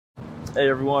Hey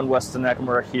everyone, Weston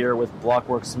Nakamura here with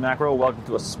Blockworks Macro. Welcome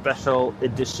to a special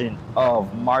edition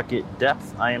of Market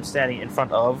Depth. I am standing in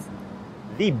front of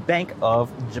the Bank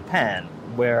of Japan,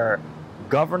 where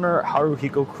Governor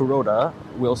Haruhiko Kuroda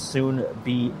will soon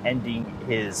be ending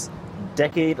his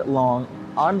decade-long,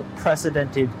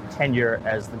 unprecedented tenure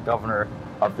as the governor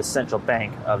of the Central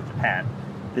Bank of Japan.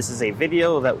 This is a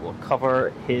video that will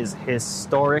cover his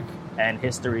historic and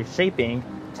history-shaping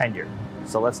tenure.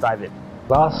 So let's dive in.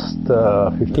 Last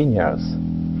 15 years,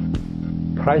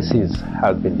 prices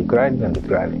have been declining and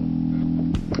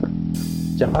declining.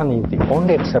 Japan is the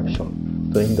only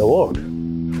exception in the world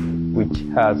which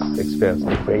has experienced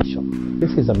inflation.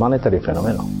 This is a monetary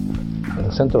phenomenon, and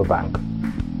the central bank,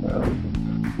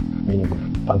 meaning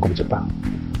Bank of Japan,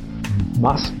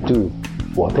 must do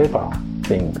whatever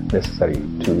thing necessary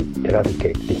to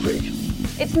eradicate deflation.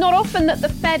 It's not often that the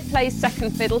Fed plays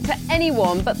second fiddle to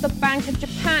anyone, but the Bank of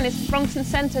Japan is front and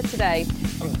centre today.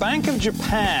 Bank of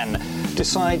Japan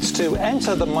decides to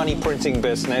enter the money printing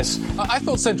business. I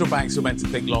thought central banks were meant to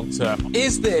think long term.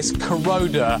 Is this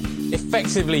Kuroda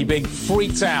effectively being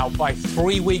freaked out by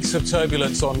 3 weeks of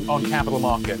turbulence on capital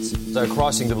markets?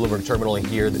 Crossing the Bloomberg terminal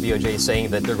here, the BOJ is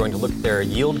saying that they're going to look at their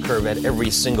yield curve at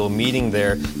every single meeting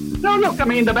there. No, look, I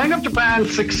mean, the Bank of Japan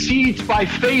succeeds by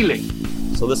failing.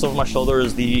 So this over my shoulder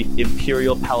is the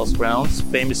Imperial Palace grounds,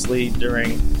 famously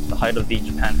during the height of the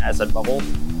Japan asset bubble.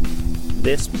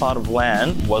 This plot of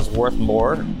land was worth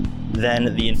more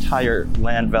than the entire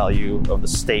land value of the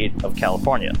state of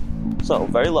California. So,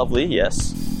 very lovely,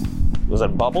 yes. Was it a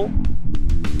bubble?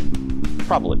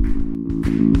 Probably.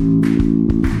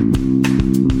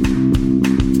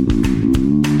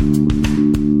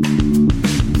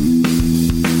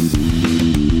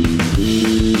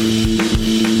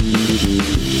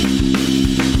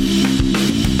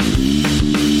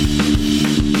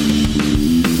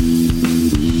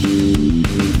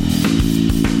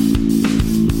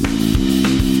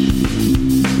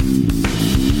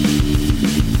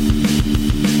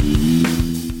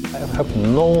 I have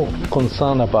no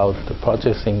concern about the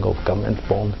purchasing of government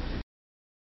bond.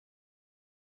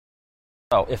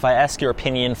 So, if I ask your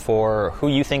opinion for who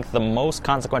you think the most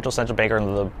consequential central banker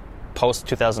in the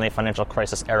post-2008 financial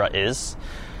crisis era is,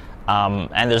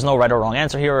 and there's no right or wrong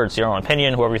answer here, it's your own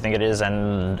opinion, whoever you think it is,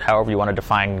 and however you want to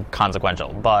define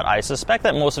consequential. But I suspect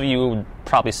that most of you would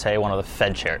probably say one of the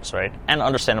Fed chairs, right? And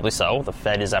understandably so. The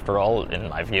Fed is, after all, in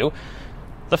my view,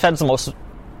 the Fed's the most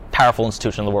powerful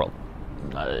institution in the world.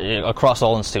 Across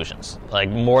all institutions, like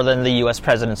more than the U.S.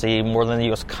 presidency, more than the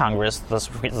U.S. Congress, the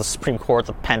Supreme Court,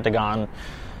 the Pentagon,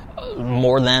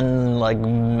 more than like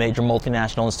major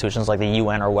multinational institutions like the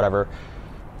UN or whatever.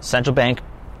 Central bank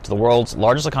to the world's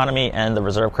largest economy and the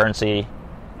reserve currency,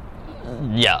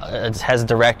 it has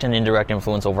direct and indirect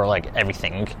influence over like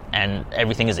everything, and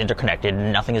everything is interconnected.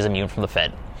 Nothing is immune from the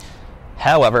Fed.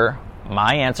 However,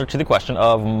 my answer to the question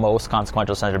of most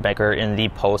consequential central banker in the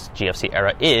post-GFC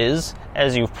era is,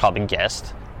 as you've probably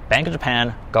guessed, Bank of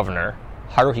Japan Governor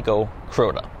Haruhiko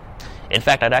Kuroda. In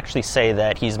fact, I'd actually say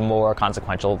that he's more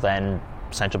consequential than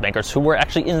central bankers who were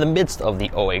actually in the midst of the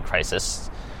 2008 crisis,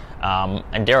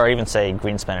 and dare I even say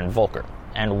Greenspan and Volcker.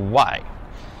 And why?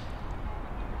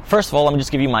 First of all, let me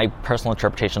just give you my personal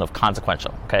interpretation of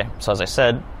consequential, okay? So as I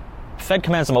said, Fed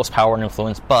commands the most power and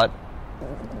influence, but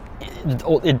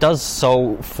it does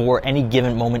so for any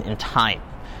given moment in time.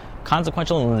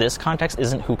 Consequential in this context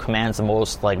isn't who commands the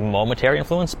most like momentary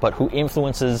influence, but who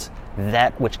influences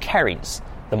that which carries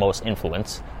the most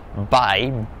influence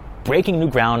by breaking new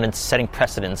ground and setting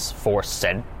precedents for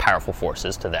said powerful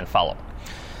forces to then follow.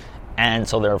 And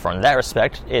so therefore, in that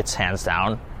respect, it's hands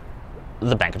down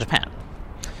the Bank of Japan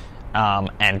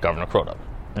and Governor Kuroda.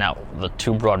 Now, the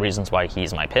two broad reasons why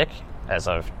he's my pick, as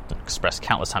I've expressed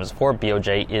countless times before,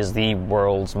 BOJ is the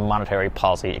world's monetary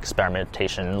policy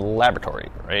experimentation laboratory,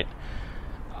 right?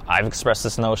 I've expressed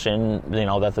this notion,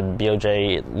 that the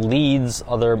BOJ leads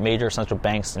other major central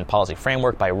banks in policy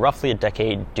framework by roughly a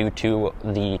decade due to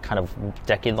the kind of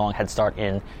decade-long head start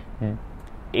in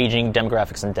aging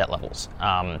demographics and debt levels.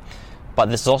 But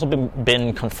this has also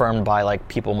been confirmed by like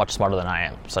people much smarter than I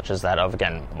am, such as that of,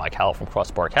 again, Mike Howell from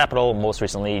Cross Border Capital, most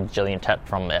recently Gillian Tett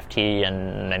from FT,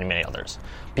 and many, many others.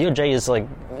 BOJ is like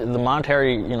the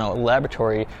monetary,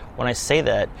 laboratory. When I say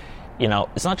that,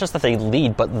 it's not just that they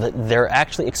lead, but they're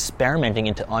actually experimenting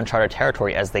into uncharted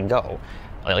territory as they go,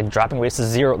 like dropping rates to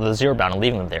the zero bound and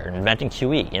leaving them there, inventing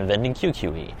QE, inventing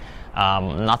QQE.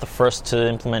 Not the first to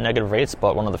implement negative rates,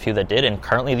 but one of the few that did, and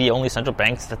currently the only central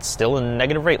bank that's still in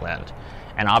negative rate land,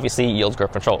 and obviously yield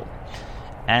curve control.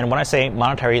 And when I say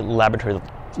monetary laboratory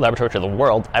laboratory to the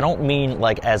world, I don't mean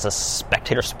like as a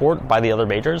spectator sport by the other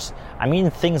majors. I mean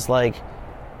things like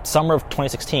summer of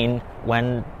 2016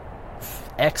 when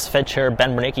ex-Fed Chair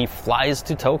Ben Bernanke flies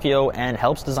to Tokyo and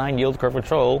helps design yield curve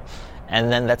control,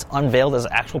 and then that's unveiled as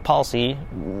actual policy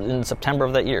in September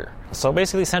of that year. So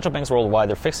basically, central banks worldwide,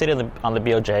 they're fixated on the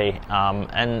BOJ,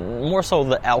 and more so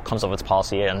the outcomes of its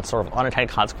policy and sort of unintended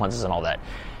consequences and all that.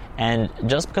 And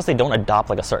just because they don't adopt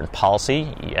like a certain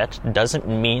policy yet doesn't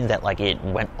mean that like it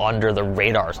went under the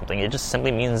radar or something. It just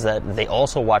simply means that they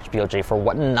also watch BOJ for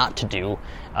what not to do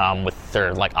with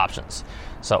their like options.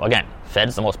 So again, Fed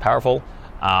is the most powerful.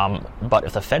 But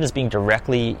if the Fed is being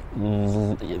directly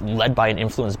led by and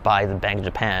influenced by the Bank of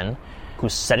Japan,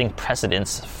 who's setting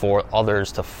precedents for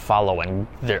others to follow, and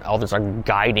others are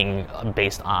guiding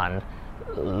based on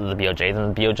the BOJ,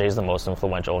 then the BOJ is the most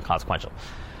influential and consequential.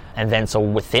 And then so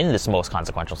within this most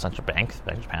consequential central bank, the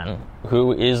Bank of Japan,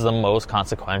 who is the most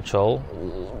consequential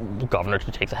governor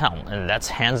to take the helm? And that's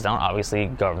hands down, obviously,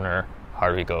 Governor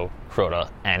Haruhiko Kuroda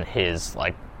and his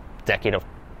like decade of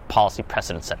policy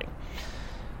precedent setting.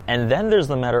 And then there's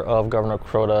the matter of Governor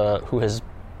Kuroda, who has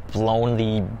blown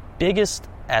the biggest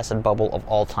asset bubble of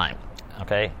all time.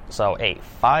 Okay, so a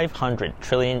 500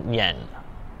 trillion yen,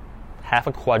 half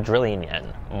a quadrillion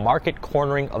yen, market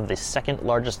cornering of the second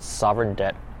largest sovereign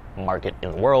debt market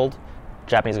in the world,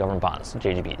 Japanese government bonds,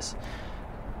 JGBs.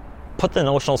 Put the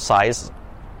notional size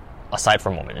aside for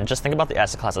a moment and just think about the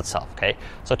asset class itself, okay?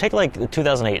 So take like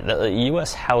 2008, the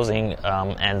U.S. housing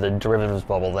and the derivatives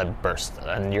bubble that burst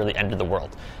and nearly ended the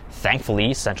world.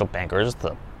 Thankfully, central bankers,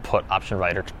 the put option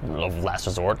writer of last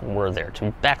resort, were there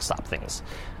to backstop things.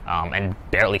 And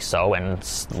barely so, and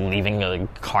leaving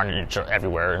carnage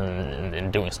everywhere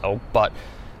in doing so. But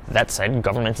that said,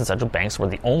 governments and central banks were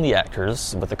the only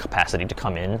actors with the capacity to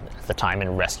come in at the time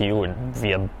and rescue and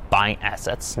via buying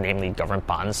assets, namely government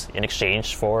bonds, in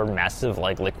exchange for massive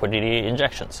liquidity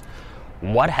injections.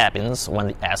 What happens when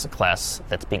the asset class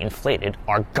that's being inflated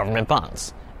are government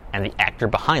bonds, and the actor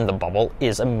behind the bubble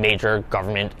is a major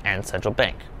government and central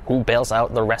bank who bails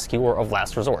out the rescuer of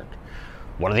last resort?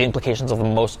 What are the implications of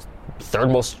the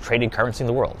third most traded currency in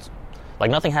the world?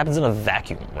 Nothing happens in a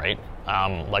vacuum, right?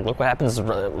 Look what happens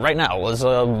right now. It was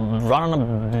run on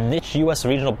a niche U.S.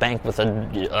 regional bank with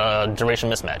a duration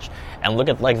mismatch. And look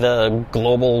at the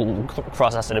global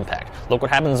cross-asset impact. Look what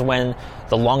happens when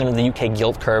the long end of the UK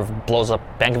yield curve blows up.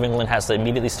 Bank of England has to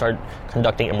immediately start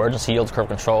conducting emergency yield curve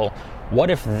control.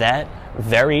 What if that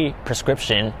very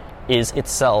prescription is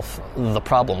itself the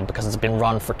problem because it's been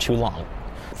run for too long?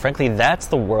 Frankly, that's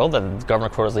the world that Governor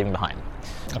Kuroda is leaving behind.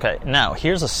 Okay, now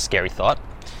here's a scary thought.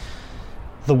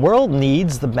 The world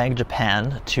needs the Bank of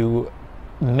Japan to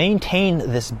maintain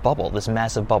this bubble, this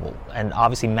massive bubble, and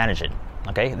obviously manage it.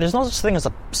 Okay, there's no such thing as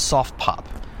a soft pop.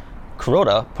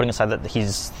 Kuroda, putting aside that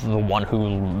he's the one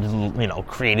who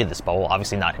created this bubble,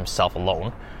 obviously not himself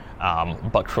alone,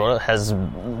 but Kuroda has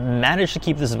managed to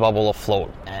keep this bubble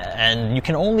afloat. And you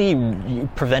can only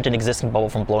prevent an existing bubble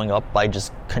from blowing up by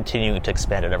just continuing to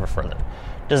expand it ever further.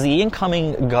 Does the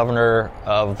incoming governor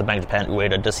of the Bank of Japan,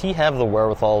 Ueda, does he have the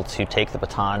wherewithal to take the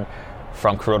baton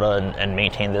from Kuroda and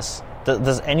maintain this?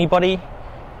 Does anybody?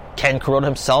 Can Kuroda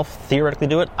himself theoretically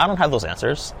do it? I don't have those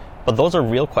answers, but those are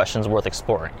real questions worth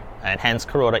exploring, and hence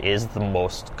Kuroda is the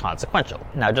most consequential.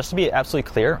 Now, just to be absolutely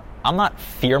clear, I'm not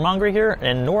fear-mongering here,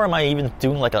 and nor am I even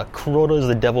doing a Kuroda is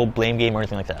the devil blame game or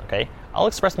anything like that, okay? I'll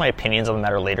express my opinions on the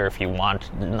matter later if you want.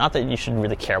 Not that you should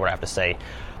really care what I have to say.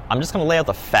 I'm just going to lay out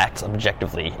the facts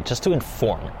objectively, just to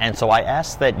inform. And so I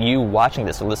ask that you watching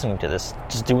this or listening to this,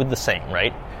 just do it the same,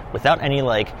 right? Without any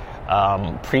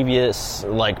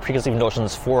preconceived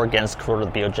notions for or against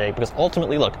Kuroda the BOJ. Because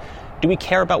ultimately, look, do we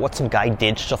care about what some guy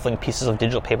did shuffling pieces of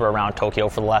digital paper around Tokyo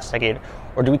for the last decade,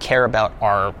 or do we care about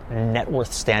our net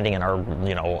worth standing and our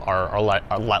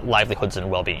livelihoods and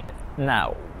well-being?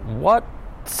 Now, what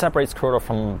separates Kuroda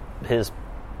from his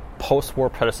post-war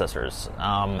predecessors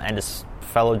and his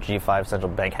fellow G5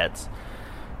 central bank heads?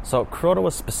 So Kuroda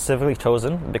was specifically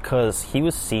chosen because he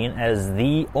was seen as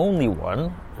the only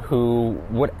one who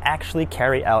would actually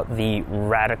carry out the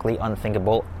radically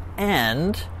unthinkable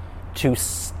and to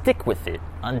stick with it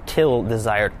until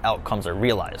desired outcomes are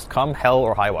realized, come hell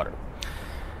or high water.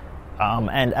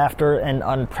 And after an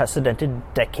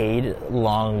unprecedented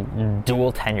decade-long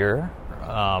dual tenure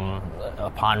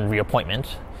upon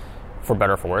reappointment, for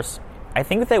better or for worse, I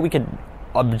think that we could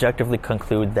objectively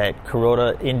conclude that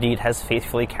Kuroda indeed has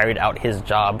faithfully carried out his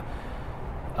job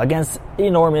against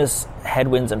enormous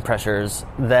headwinds and pressures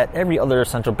that every other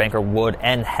central banker would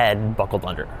and had buckled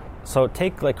under. So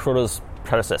take Kuroda's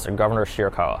predecessor, Governor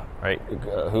Shirakawa, right,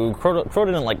 who Kuroda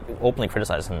didn't like openly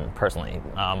criticize him personally,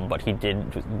 but he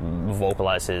did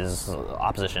vocalize his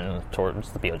opposition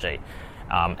towards the BOJ,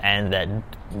 and that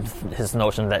his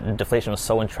notion that deflation was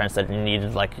so entrenched that it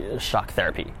needed like shock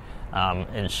therapy.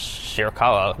 And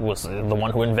Shirakawa was the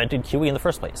one who invented QE in the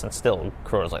first place, and still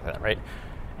Kuroda's like that, right?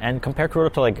 And compare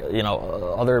Kuroda to, like, you know,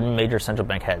 other major central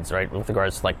bank heads, right, with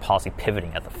regards to, like, policy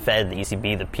pivoting at the Fed, the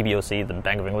ECB, the PBOC, the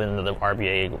Bank of England, the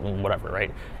RBA, whatever,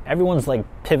 right? Everyone's, like,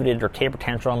 pivoted or taper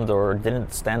tantrumed or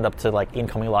didn't stand up to, like,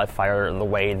 incoming live fire the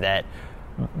way that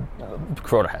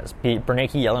Kuroda has. Be it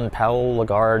Bernanke, Yellen, Powell,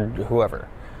 Lagarde, whoever.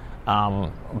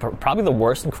 Probably the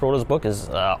worst in Kuroda's book is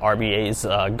RBA's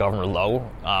Governor Lowe,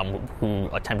 who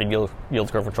attempted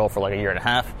yield curve control for, like, a year and a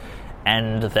half,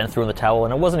 and then threw in the towel.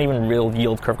 And it wasn't even real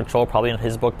yield curve control, probably in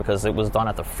his book, because it was done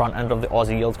at the front end of the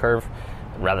Aussie yield curve,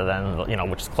 rather than, you know,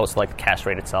 which is close to like the cash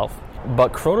rate itself.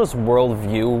 But Kuroda's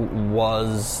worldview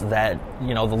was that,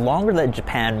 you know, the longer that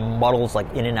Japan muddles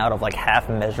like in and out of like half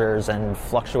measures and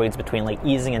fluctuates between like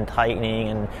easing and tightening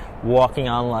and walking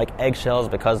on like eggshells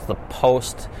because the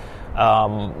post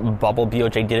bubble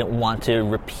BOJ didn't want to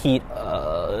repeat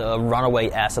a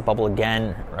runaway asset bubble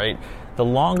again, right? The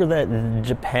longer that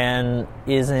Japan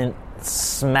isn't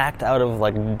smacked out of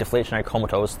like deflationary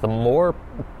comatose, the more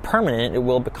permanent it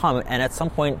will become, and at some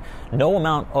point no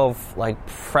amount of like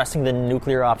pressing the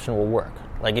nuclear option will work.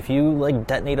 Like if you like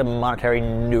detonate a monetary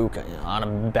nuke on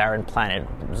a barren planet,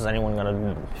 is anyone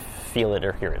gonna feel it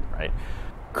or hear it, right?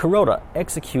 Kuroda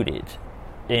executed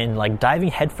in like diving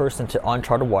headfirst into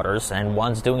uncharted waters, and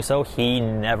once doing so, he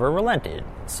never relented.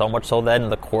 So much so that in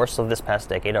the course of this past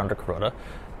decade under Kuroda,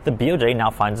 the BOJ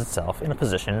now finds itself in a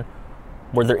position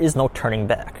where there is no turning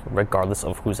back, regardless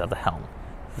of who's at the helm.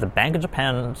 The Bank of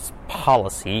Japan's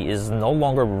policy is no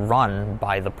longer run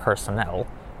by the personnel.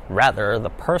 Rather, the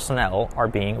personnel are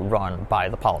being run by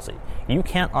the policy. You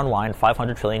can't unwind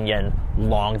 500 trillion yen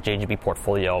long JGB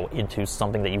portfolio into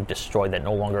something that you've destroyed that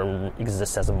no longer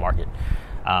exists as a market.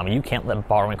 You can't let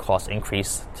borrowing costs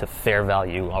increase to fair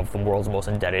value of the world's most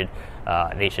indebted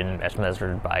nation as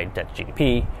measured by debt to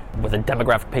GDP, with a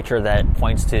demographic picture that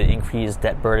points to increased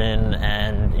debt burden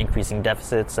and increasing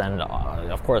deficits. And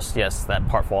of course, yes, that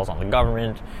part falls on the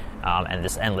government and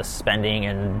this endless spending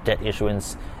and debt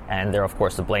issuance. And they're, of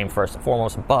course, to blame first and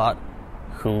foremost. But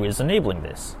who is enabling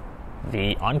this?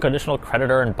 The unconditional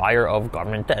creditor and buyer of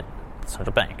government debt, the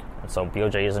central bank. And so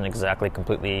BOJ isn't exactly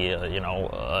completely,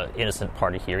 innocent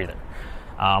party here either.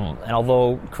 And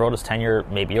although Kuroda's tenure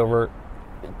may be over,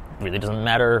 it really doesn't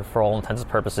matter for all intents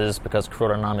and purposes, because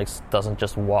Kurodanomics doesn't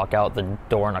just walk out the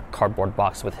door in a cardboard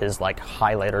box with his like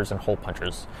highlighters and hole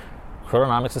punchers.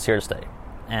 Kurodanomics is here to stay,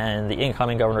 and the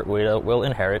incoming Governor Ueda will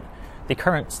inherit the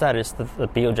current status that the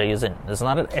BOJ is in. It's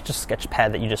not an etch-a-sketch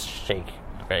pad that you just shake.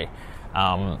 Okay,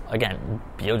 again,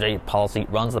 BOJ policy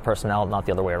runs the personnel, not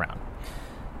the other way around.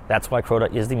 That's why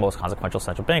Kuroda is the most consequential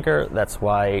central banker. That's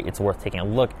why it's worth taking a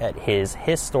look at his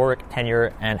historic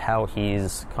tenure and how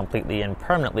he's completely and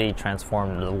permanently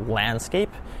transformed the landscape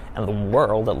and the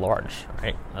world at large,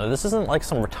 right? Now, this isn't like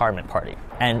some retirement party.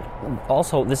 And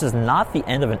also, this is not the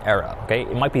end of an era, okay?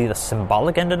 It might be the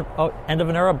symbolic end of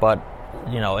an era, but,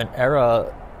 you know, an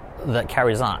era that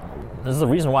carries on. This is the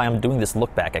reason why I'm doing this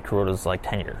look back at Kuroda's like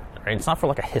tenure, right? It's not for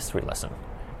like a history lesson.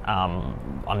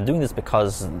 I'm doing this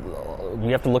because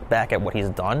we have to look back at what he's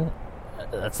done.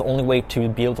 That's the only way to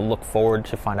be able to look forward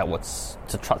to find out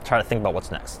try to think about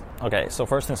what's next. Okay, so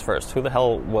first things first, who the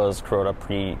hell was Kuroda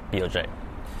pre-BOJ?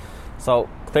 So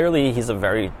clearly he's a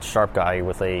very sharp guy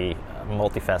with a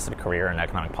multifaceted career in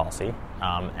economic policy,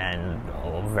 and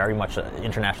very much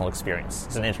international experience.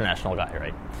 He's an international guy,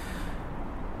 right?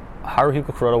 Haruhiko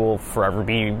Kuroda will forever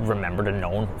be remembered and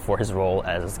known for his role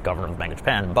as governor of the Bank of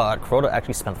Japan, but Kuroda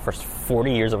actually spent the first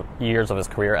 40 years of his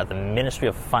career at the Ministry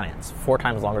of Finance, 4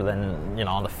 times longer than, you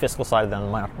know, on the fiscal side than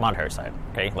the monetary side.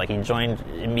 Okay, like he joined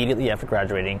immediately after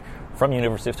graduating from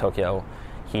University of Tokyo.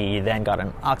 He then got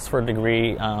an Oxford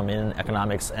degree in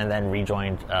economics and then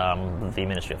rejoined the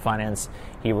Ministry of Finance.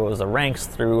 He rose the ranks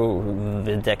through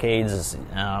the decades,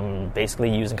 basically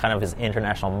using kind of his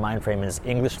international mind frame and his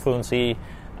English fluency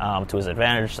to his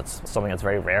advantage. That's something that's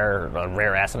very rare, a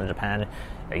rare asset in Japan,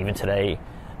 even today.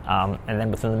 And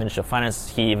then within the Ministry of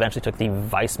Finance, he eventually took the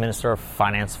Vice Minister of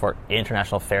Finance for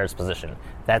International Affairs position.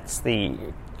 That's the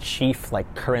chief,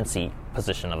 like, currency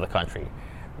position of the country,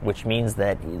 which means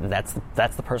that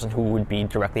that's the person who would be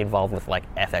directly involved with, like,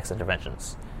 FX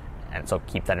interventions. And so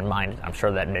keep that in mind. I'm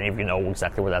sure that many of you know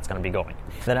exactly where that's going to be going.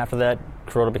 Then after that,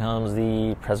 Kuroda becomes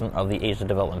the president of the Asia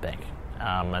Development Bank.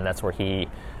 And that's where he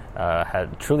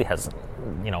truly has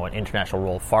an international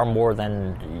role far more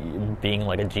than being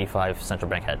like a G5 central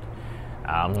bank head,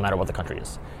 no matter what the country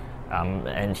is.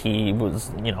 And he was,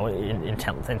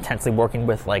 intensely working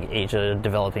with like Asia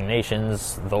developing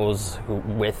nations, those who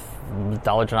with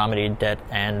dollar-denominated debt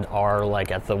and are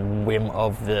like at the whim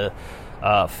of the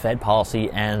Fed policy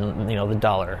and the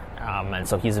dollar. And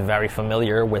so he's very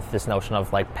familiar with this notion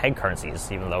of like peg currencies,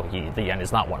 even though the yen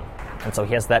is not one. And so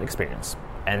he has that experience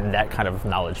and that kind of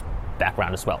knowledge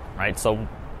background as well, right? So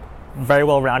very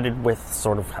well rounded with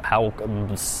sort of how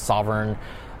sovereign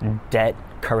debt,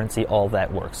 currency, all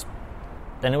that works.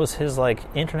 And it was his like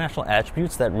international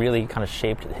attributes that really kind of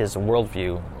shaped his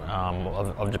worldview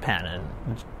of Japan.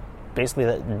 And basically,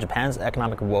 that Japan's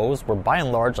economic woes were by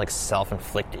and large like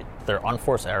self-inflicted. They're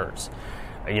unforced errors.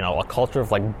 A culture of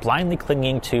like blindly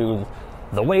clinging to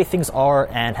the way things are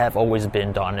and have always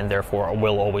been done, and therefore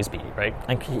will always be, right?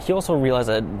 And he also realized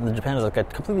that Japan is like a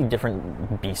completely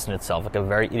different beast in itself, like a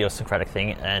very idiosyncratic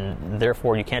thing, and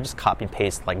therefore you can't just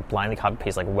blindly copy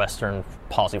paste like Western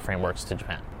policy frameworks to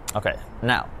Japan. Okay,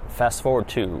 now, fast forward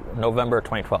to November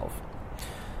 2012.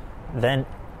 Then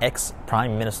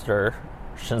ex-Prime Minister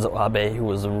Shinzo Abe, who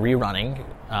was rerunning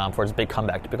for his big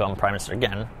comeback to become Prime Minister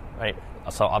again, right?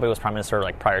 So Abe was Prime Minister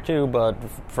like prior to, but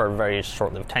for a very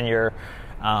short-lived tenure,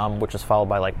 which was followed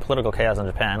by like political chaos in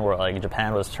Japan, where like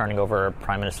Japan was turning over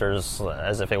Prime Ministers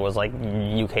as if it was like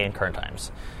UK in current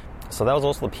times. So that was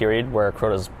also the period where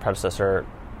Kuroda's predecessor,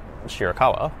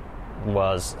 Shirakawa,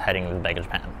 was heading the Bank of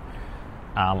Japan.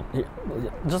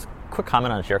 Just a quick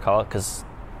comment on Shirakawa, because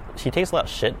he takes a lot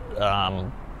of shit,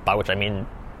 by which I mean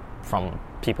from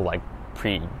people like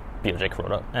pre-BOJ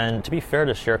Kuroda. And to be fair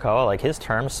to Shirakawa, like his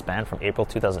term spanned from April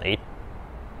 2008,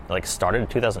 like started in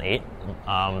 2008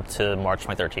 to March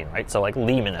 2013, right? So like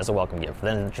Lehman as a welcome gift,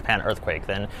 then Japan earthquake,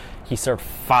 then he served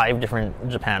 5 different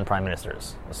Japan prime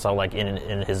ministers. So like in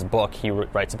his book, he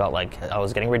writes about like I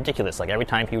was getting ridiculous. Like every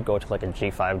time he would go to like a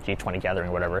G5, G20 gathering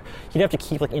or whatever, he'd have to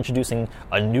keep like introducing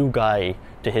a new guy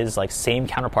to his like same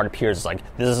counterpart peers. It's like,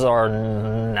 this is our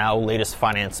now latest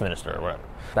finance minister or whatever.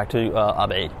 Back to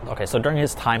Abe. Okay, so during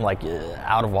his time like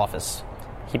out of office,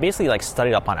 he basically like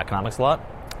studied up on economics a lot.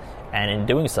 And in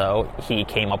doing so, he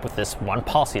came up with this one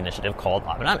policy initiative called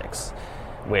Abenomics,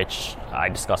 which I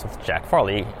discussed with Jack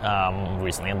Farley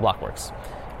recently in Blockworks.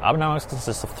 Abenomics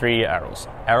consists of 3 arrows.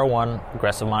 Arrow 1,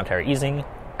 aggressive monetary easing.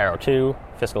 Arrow 2,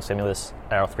 fiscal stimulus.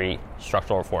 Arrow 3,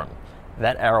 structural reform.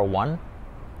 That arrow 1,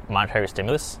 monetary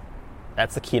stimulus,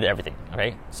 that's the key to everything,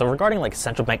 okay? So regarding like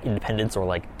central bank independence or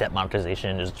like debt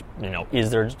monetization,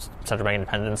 is there central bank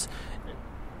independence?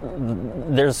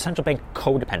 There's central bank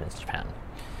codependence in Japan.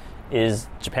 Is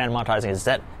Japan monetizing its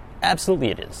debt? Absolutely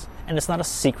it is. And it's not a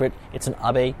secret, it's an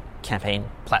Abe campaign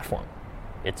platform.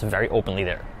 It's very openly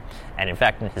there. And in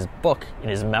fact, in his book,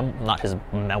 not his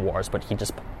memoirs, but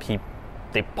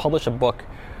they published a book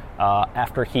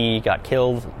after he got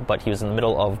killed, but he was in the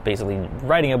middle of basically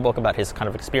writing a book about his kind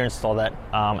of experience and all that.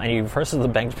 And he refers to the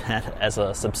Bank of Japan as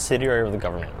a subsidiary of the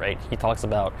government, right? He talks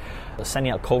about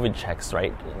sending out COVID checks,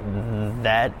 right?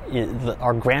 That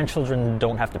our grandchildren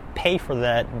don't have to pay for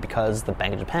that because the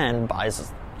Bank of Japan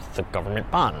buys the government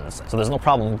bonds. So there's no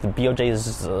problem. The BOJ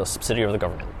is a subsidiary of the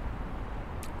government.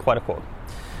 Quite a quote.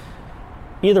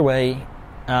 Either way,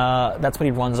 that's what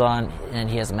he runs on,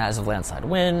 and he has a massive landslide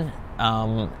win.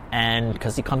 And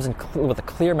because he comes in with a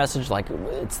clear message like,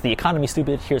 it's the economy,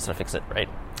 stupid, here's how to fix it, right?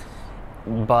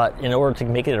 But in order to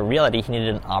make it a reality, he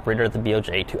needed an operator at the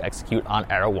BOJ to execute on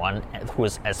Arrow 1 who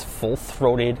was as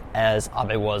full-throated as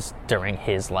Abe was during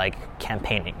his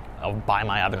campaigning of Buy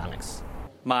My Abenomics.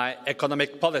 My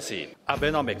economic policy,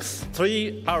 Abenomics,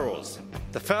 3 arrows.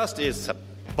 The first is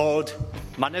bold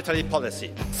monetary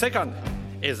policy. Second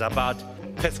is about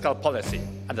fiscal policy.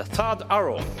 And the third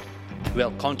arrow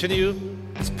will continue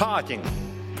sparking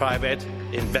private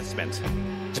investment.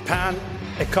 Japan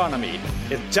economy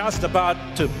is just about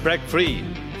to break free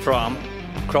from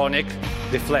chronic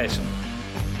deflation.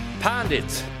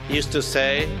 Pundits used to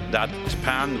say that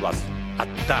Japan was at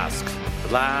dusk,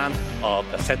 the land of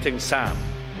the setting sun.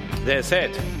 They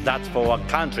said that for a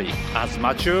country as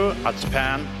mature as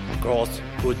Japan, growth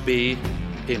would be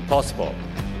impossible.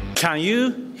 Can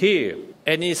you hear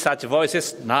any such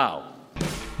voices now?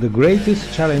 The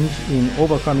greatest challenge in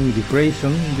overcoming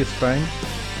deflation this time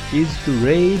is to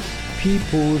raise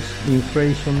people's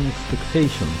inflation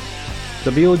expectations.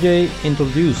 The BOJ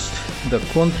introduced the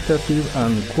quantitative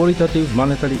and qualitative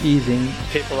monetary easing.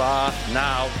 People are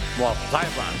now more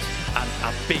vibrant and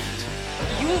upbeat.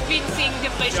 You've been seeing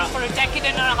deflation for a decade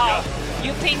and a half.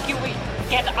 You think you will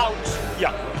get out?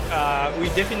 Yeah, we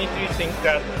definitely think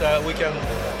that we can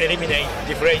eliminate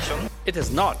deflation. It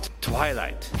is not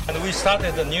twilight, And we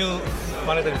started a new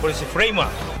monetary policy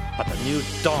framework. but a new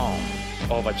dawn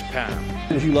over Japan.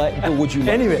 Would you like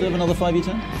to serve another 5-year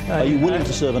term? Are you willing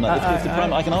to serve another?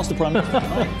 I can ask the Prime Minister.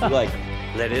 If you like.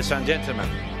 Ladies and gentlemen,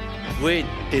 we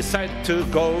decide to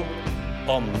go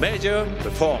on major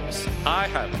reforms. I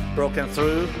have broken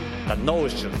through the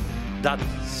notion that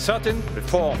certain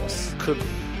reforms could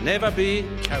never be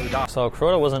carried out. So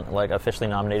Kuroda wasn't officially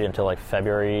nominated until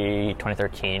February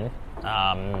 2013.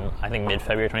 I think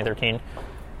mid-February 2013.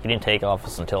 He didn't take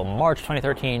office until March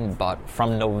 2013, but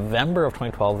from November of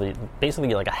 2012,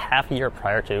 basically a half a year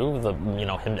prior to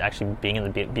him actually being in the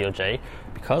BOJ,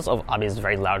 because of Abe's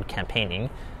very loud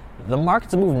campaigning, the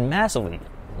markets moved massively.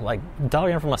 Dollar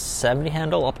yen from a 70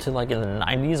 handle up to in the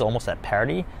 90s, almost at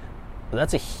parity.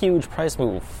 That's a huge price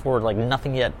move for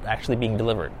nothing yet actually being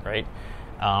delivered, right?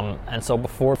 And so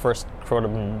before first Kuroda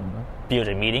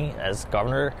BOJ meeting as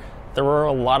governor, there were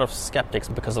a lot of skeptics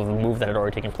because of the move that had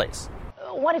already taken place.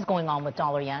 What is going on with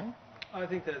dollar yen? I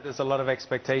think that there's a lot of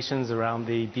expectations around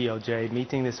the BOJ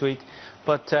meeting this week,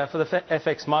 but for the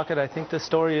FX market, I think the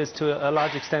story is to a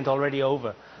large extent already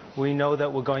over. We know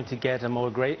that we're going to get a more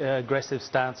aggressive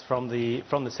stance from the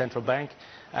central bank,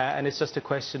 and it's just a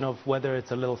question of whether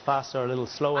it's a little faster or a little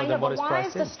slower than what is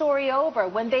priced in. Why is the story over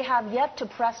when they have yet to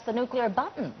press the nuclear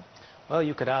button? Well,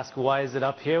 you could ask, why is it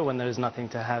up here when there's nothing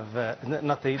to have,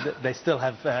 they still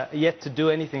have yet to do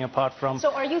anything apart from...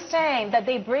 So are you saying that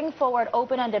they bring forward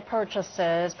open-ended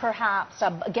purchases, perhaps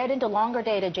get into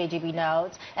longer-dated JGB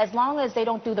notes, as long as they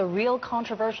don't do the real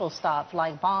controversial stuff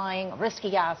like buying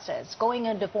risky assets, going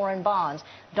into foreign bonds,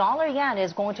 dollar yen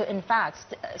is going to, in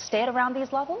fact, stay at around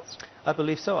these levels? I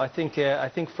believe so. I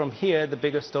think from here, the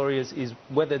bigger story is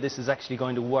whether this is actually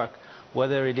going to work,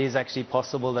 whether it is actually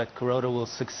possible that Kuroda will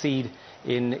succeed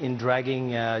in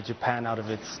dragging Japan out of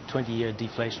its 20-year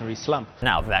deflationary slump.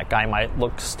 Now, that guy might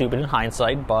look stupid in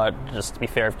hindsight, but just to be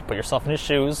fair, if you put yourself in his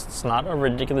shoes, it's not a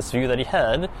ridiculous view that he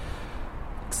had.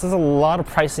 There's a lot of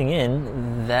pricing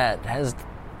in that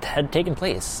had taken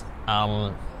place.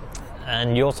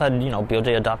 And you also had,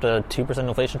 BOJ adopt a 2%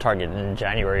 inflation target in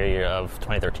January of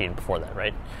 2013 before that,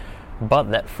 right?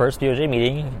 But that first BOJ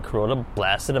meeting, Kuroda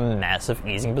blasted a massive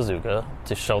easing bazooka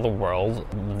to show the world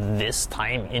this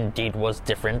time indeed was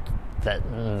different, that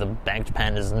the Bank of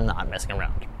Japan is not messing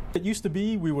around. It used to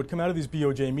be we would come out of these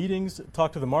BOJ meetings,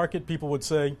 talk to the market, people would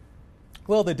say,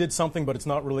 well, they did something, but it's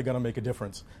not really going to make a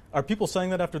difference. Are people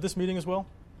saying that after this meeting as well?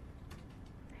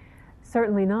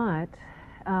 Certainly not.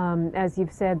 As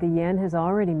you've said, the yen has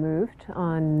already moved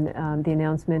on the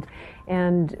announcement,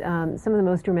 and some of the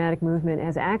most dramatic movement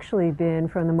has actually been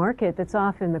from the market that's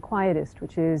often the quietest,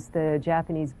 which is the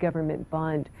Japanese government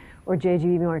bond, or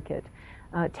JGB market.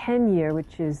 10-year,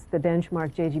 which is the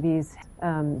benchmark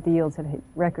JGBs, the yields have hit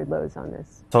record lows on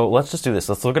this. So let's just do this.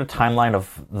 Let's look at a timeline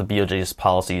of the BOJ's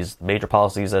policies, the major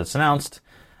policies that it's announced,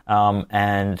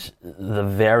 and the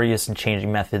various and changing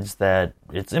methods that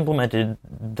it's implemented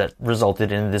that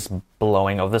resulted in this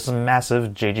blowing of this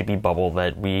massive JGB bubble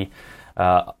that we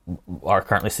are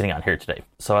currently sitting on here today.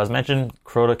 So as mentioned,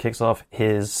 Kuroda kicks off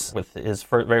with his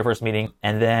very first meeting,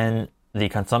 and then the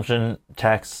consumption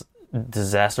tax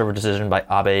disaster of a decision by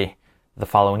Abe the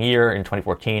following year in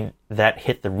 2014, that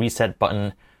hit the reset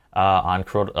button on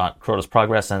Kuroda's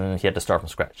progress, and he had to start from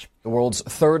scratch. The world's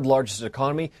third largest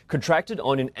economy contracted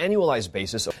on an annualized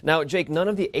basis. Now, Jake, none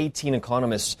of the 18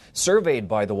 economists surveyed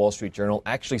by the Wall Street Journal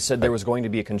actually said there was going to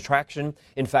be a contraction.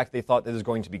 In fact, they thought there was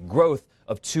going to be growth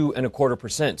of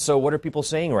 2.25%. So what are people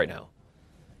saying right now?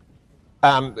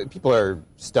 People are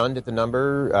stunned at the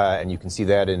number, and you can see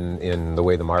that in the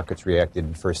way the markets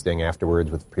reacted first thing afterwards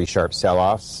with pretty sharp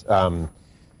sell-offs.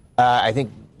 I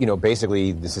think,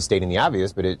 basically this is stating the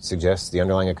obvious, but it suggests the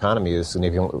underlying economy is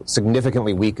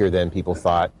significantly weaker than people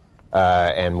thought,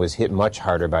 and was hit much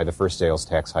harder by the first sales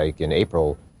tax hike in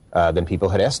April than people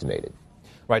had estimated.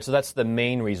 Right, so that's the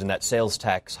main reason, that sales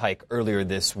tax hike earlier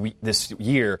this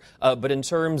year. But in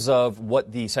terms of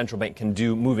what the central bank can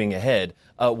do moving ahead,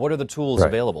 what are the tools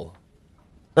available?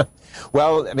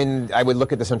 Well, I would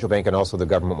look at the central bank and also the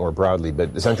government more broadly,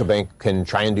 but the central bank can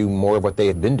try and do more of what they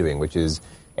had been doing, which is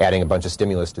adding a bunch of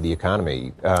stimulus to the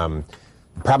economy. The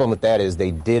problem with that is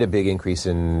they did a big increase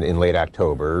in late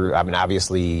October.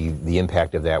 Obviously, the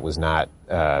impact of that was not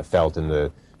felt in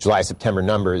the July-September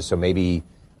numbers, so maybe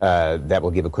that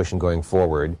will give a cushion going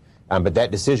forward. But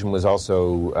that decision was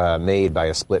also made by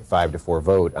a split 5-4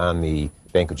 vote on the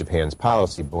Bank of Japan's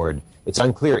policy board. It's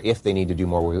unclear if they need to do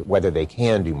more, whether they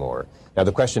can do more. Now,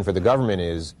 the question for the government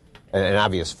is, an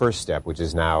obvious first step, which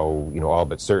is now all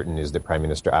but certain, is that Prime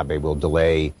Minister Abe will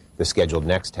delay the scheduled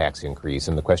next tax increase.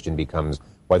 And the question becomes,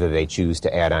 whether they choose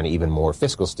to add on even more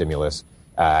fiscal stimulus,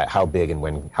 how big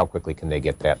and how quickly can they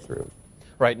get that through.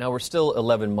 Right, now we're still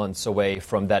 11 months away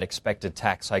from that expected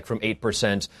tax hike from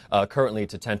 8% currently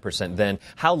to 10% then.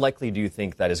 How likely do you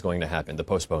think that is going to happen, the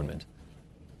postponement?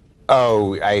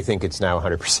 Oh, I think it's now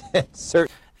 100%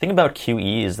 certain. The thing about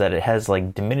QE is that it has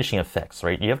like diminishing effects,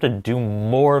 right? You have to do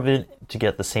more of it to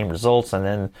get the same results, and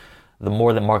then the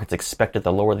more the markets expect it,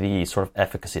 the lower the sort of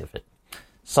efficacy of it.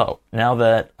 So now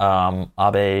that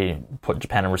Abe put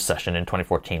Japan in recession in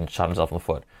 2014, shot himself in the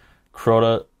foot,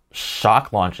 Kuroda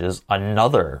shock launches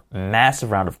another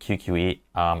massive round of QQE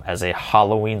as a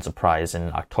Halloween surprise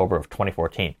in October of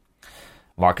 2014.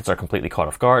 Markets are completely caught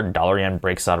off guard. Dollar yen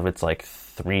breaks out of its like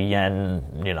 3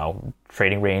 yen,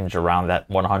 trading range around that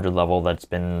 100 level that's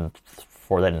been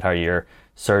for that entire year,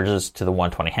 surges to the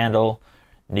 120 handle.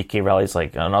 Nikkei rallies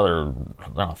like another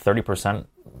 30%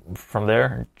 from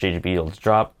there. JGB yields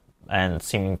drop and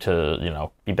seeming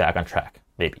to be back on track,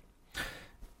 maybe.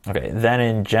 Okay, then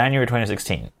in January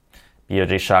 2016,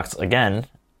 BOJ shocks again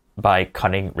by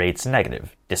cutting rates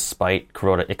negative, despite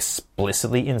Kuroda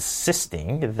explicitly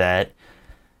insisting that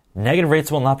negative rates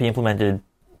will not be implemented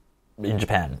in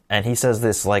Japan. And he says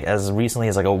this like as recently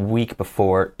as like a week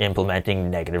before implementing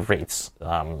negative rates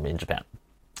in Japan.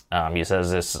 He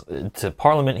says this to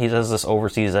Parliament, he says this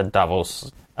overseas at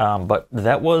Davos. But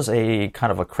that was a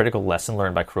kind of a critical lesson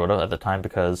learned by Kuroda at the time,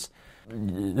 because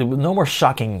there was no more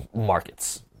shocking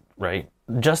markets, right?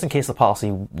 Just in case the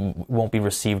policy won't be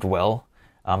received well,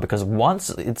 because once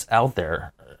it's out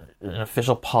there in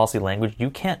official policy language, you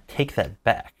can't take that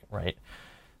back, right?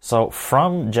 So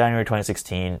from January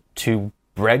 2016 to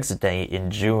Brexit Day in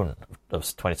June of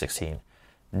 2016,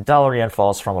 dollar yen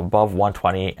falls from above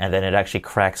 120, and then it actually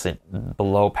cracks it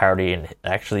below parity and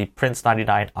actually prints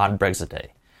 99 on Brexit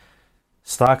Day.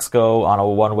 Stocks go on a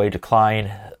one-way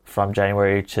decline from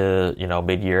January to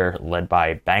mid-year, led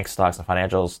by bank stocks and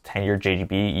financials. 10-year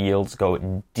JGB yields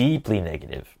go deeply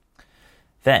negative.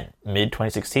 Then,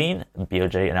 mid-2016,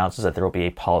 BOJ announces that there will be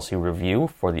a policy review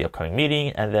for the upcoming meeting,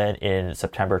 and then in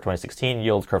September 2016,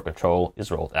 yield curve control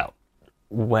is rolled out.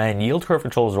 When yield curve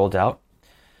control is rolled out,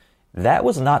 that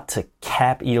was not to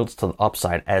cap yields to the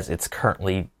upside as it's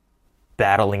currently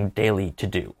battling daily to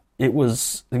do.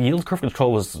 Yield curve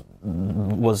control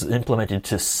was implemented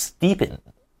to steepen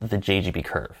the JGB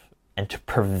curve and to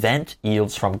prevent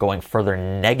yields from going further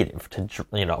negative,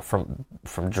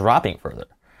 from dropping further.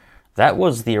 That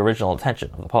was the original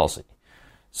intention of the policy.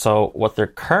 So what they're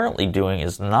currently doing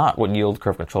is not what yield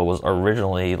curve control was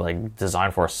originally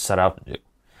designed for, set out to do.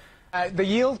 The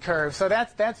yield curve, so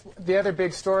that's the other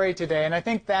big story today, and I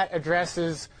think that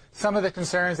addresses some of the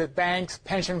concerns that banks,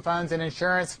 pension funds, and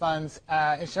insurance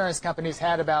companies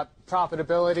had about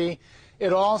profitability.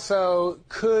 It also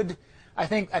could, I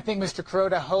think Mr.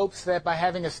 Kuroda hopes that by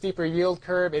having a steeper yield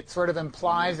curve, it sort of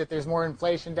implies that there's more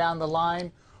inflation down the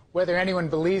line. Whether anyone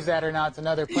believes that or not is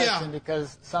another question,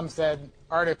 because some said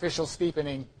artificial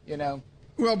steepening,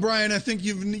 Well, Brian, I think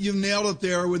you've nailed it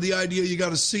there with the idea you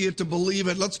got to see it to believe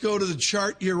it. Let's go to the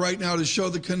chart here right now to show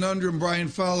the conundrum Brian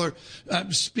Fowler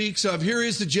speaks of. Here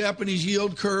is the Japanese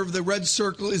yield curve. The red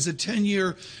circle is a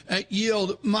 10-year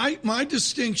yield. My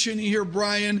distinction here,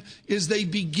 Brian, is they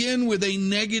begin with a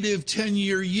negative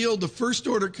 10-year yield. The first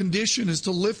order condition is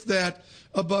to lift that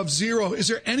above zero. Is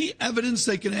there any evidence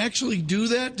they can actually do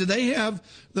that? Do they have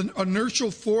the inertial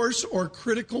force or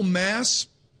critical mass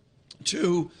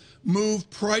to move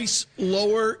price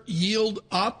lower, yield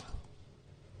up?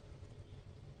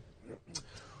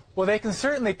 Well, they can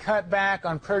certainly cut back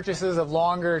on purchases of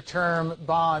longer-term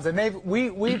bonds, and we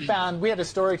had a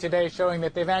story today showing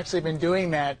that they've actually been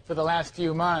doing that for the last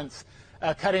few months,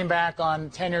 cutting back on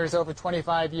tenors over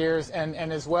 25 years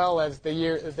and as well as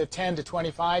the 10 to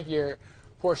 25 year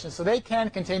portion. So they can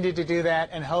continue to do that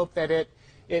and hope that it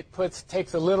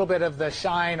takes a little bit of the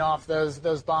shine off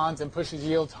those bonds and pushes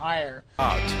yields higher.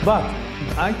 But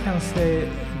I can say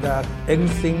that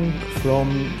anything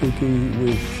from QT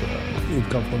with yield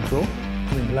curve control,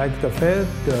 like the Fed,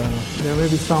 there may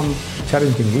be some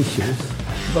challenging issues,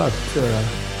 but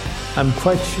I'm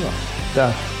quite sure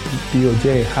that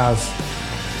BOJ has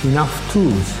enough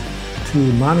tools to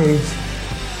manage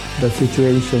the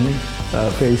situation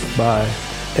faced by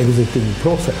exiting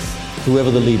process.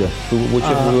 Whoever the leader,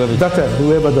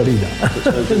 whoever the leader.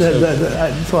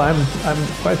 So I'm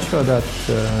quite sure that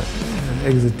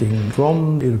exiting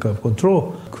from yield curve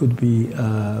control could be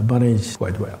managed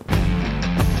quite well.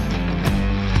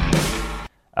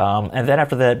 And then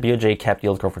after that, BOJ kept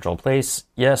yield curve control in place.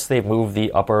 Yes, they've moved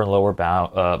the upper and lower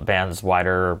bands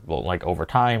wider, like over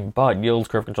time, but yield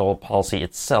curve control policy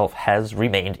itself has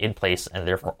remained in place and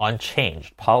therefore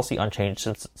unchanged. Policy unchanged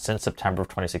since September of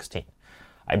 2016.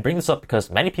 I bring this up because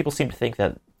many people seem to think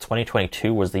that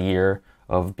 2022 was the year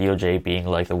of BOJ being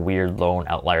like the weird lone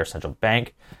outlier central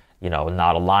bank,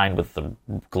 not aligned with the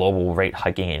global rate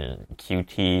hiking in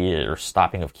QT or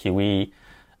stopping of QE.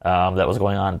 That was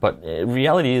going on. But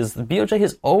reality is the BOJ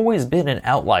has always been an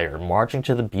outlier, marching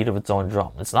to the beat of its own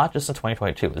drum. It's not just in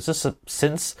 2022. It's just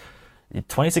since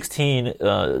 2016,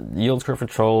 yield curve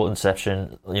control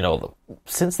inception.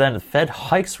 Since then, the Fed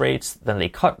hikes rates, then they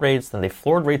cut rates, then they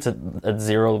floored rates at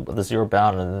zero, the zero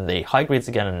bound, and then they hike rates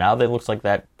again, and now it looks like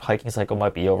that hiking cycle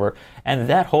might be over. And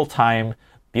that whole time,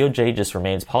 BOJ just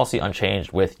remains policy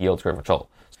unchanged with yield curve control.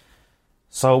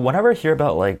 So whenever I hear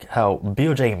about like how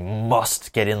BOJ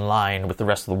must get in line with the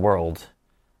rest of the world,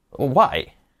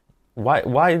 why?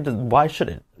 Why should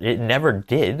it? It never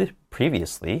did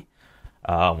previously.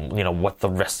 What the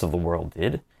rest of the world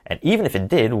did, and even if it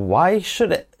did, why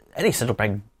should any central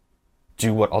bank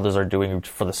do what others are doing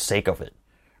for the sake of it?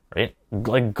 Right?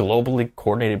 Like globally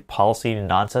coordinated policy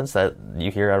nonsense that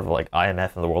you hear out of like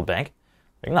IMF and the World Bank.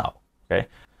 Like no, okay.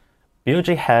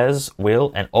 BOJ has,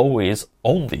 will, and always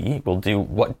only will do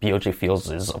what BOJ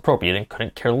feels is appropriate and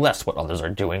couldn't care less what others are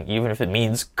doing, even if it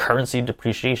means currency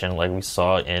depreciation like we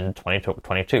saw in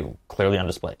 2022, clearly on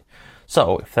display.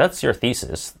 So, if that's your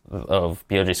thesis of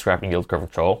BOJ scrapping yield curve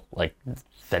control, like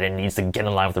that it needs to get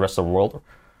in line with the rest of the world,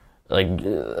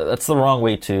 that's the wrong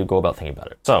way to go about thinking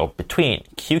about it. So, between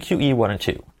QQE 1 and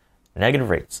 2,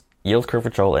 negative rates, yield curve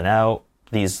control, and now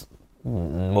these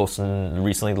most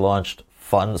recently launched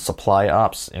fund supply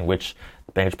ops in which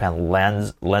the Bank of Japan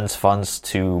lends funds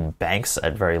to banks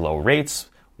at very low rates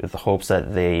with the hopes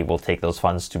that they will take those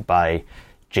funds to buy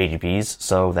JGBs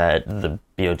so that the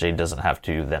BOJ doesn't have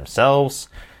to themselves.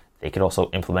 They could also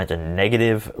implement a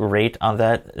negative rate on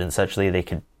that. Essentially, they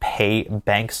could pay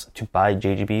banks to buy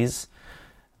JGBs.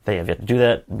 They have yet to do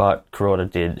that, but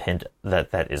Kuroda did hint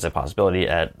that that is a possibility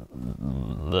at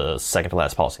the second to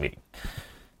last policy meeting.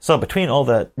 So between all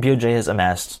that, BOJ has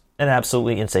amassed an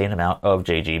absolutely insane amount of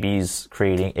JGBs,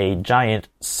 creating a giant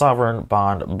sovereign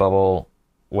bond bubble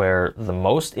where the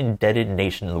most indebted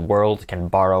nation in the world can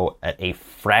borrow at a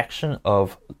fraction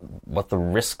of what the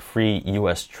risk-free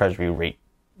U.S. Treasury rate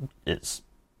is.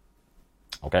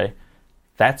 Okay?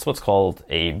 That's what's called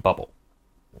a bubble.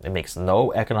 It makes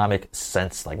no economic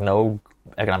sense, like no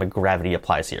economic gravity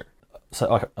applies here.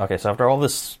 So after all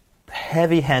this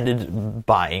heavy-handed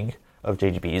buying of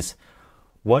JGBs,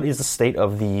 what is the state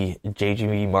of the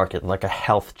JGB market, like a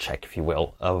health check, if you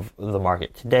will, of the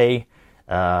market today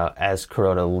as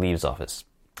Kuroda leaves office?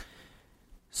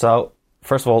 So,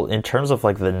 first of all, in terms of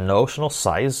like the notional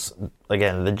size,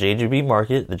 again, the JGB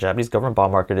market, the Japanese government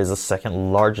bond market, is the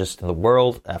second largest in the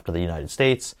world after the United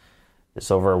States. It's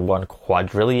over 1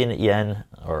 quadrillion yen,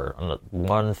 or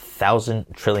 1,000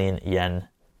 trillion yen.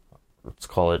 Let's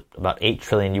call it about 8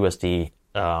 trillion USD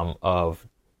of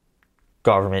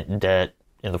government debt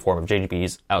in the form of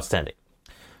JGBs outstanding.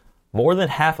 More than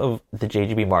half of the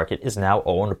JGB market is now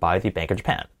owned by the Bank of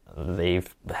Japan.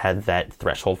 They've had that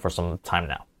threshold for some time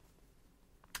now.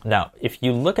 Now, if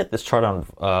you look at this chart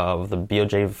of the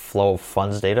BOJ flow of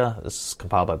funds data, this is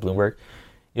compiled by Bloomberg,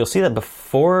 you'll see that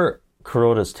before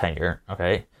Kuroda's tenure,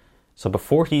 okay, so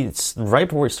right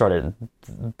before he started,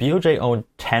 BOJ owned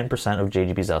 10% of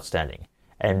JGBs outstanding.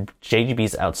 And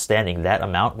JGBs outstanding, that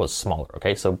amount was smaller,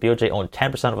 okay? So BOJ owned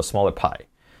 10% of a smaller pie.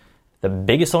 The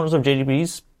biggest owners of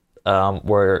JGBs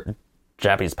were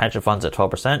Japanese pension funds at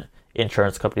 12%,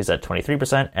 insurance companies at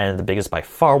 23%, and the biggest by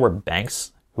far were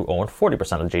banks, who owned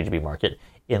 40% of the JGB market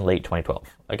in late 2012.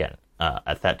 Again,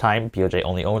 at that time, BOJ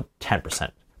only owned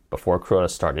 10% before Kuroda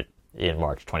started in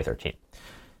March 2013.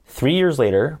 3 years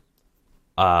later,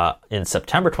 in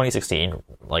September 2016,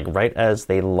 like right as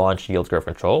they launched yield curve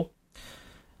control,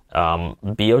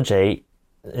 BOJ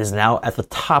is now at the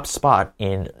top spot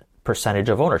in percentage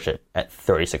of ownership at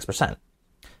 36%.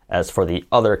 As for the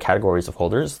other categories of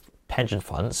holders, pension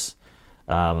funds,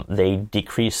 they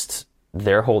decreased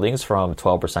their holdings from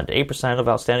 12% to 8% of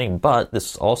outstanding, but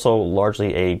this is also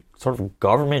largely a sort of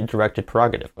government-directed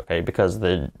prerogative, okay? Because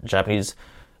the Japanese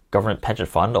government pension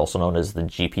fund, also known as the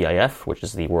GPIF, which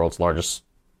is the world's largest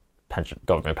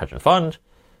government pension fund,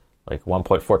 like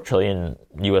 1.4 trillion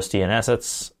USD in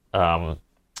assets, the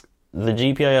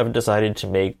GPIF decided to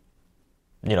make,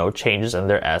 changes in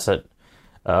their asset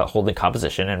holding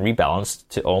composition and rebalance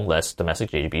to own less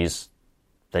domestic JGBs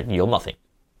that yield nothing.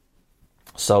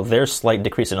 So their slight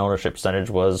decrease in ownership percentage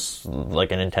was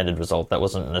like an intended result. That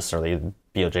wasn't necessarily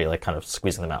BOJ like kind of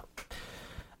squeezing them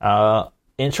out.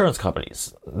 Insurance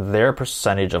companies, their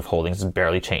percentage of holdings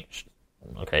barely changed.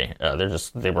 Okay,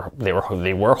 they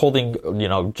were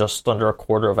holding just under a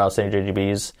quarter of outstanding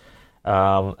JGBs,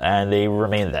 and they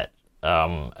remain that.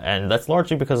 And that's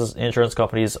largely because insurance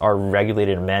companies are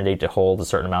regulated and mandated to hold a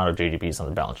certain amount of JGBs on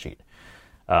the balance sheet,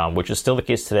 which is still the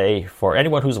case today. For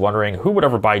anyone who's wondering who would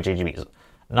ever buy JGBs,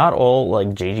 not all like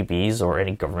JGBs or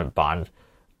any government bond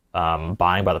buying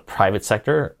by the private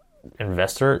sector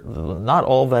investor, not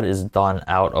all of that is done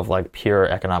out of like pure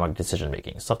economic decision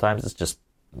making. Sometimes it's just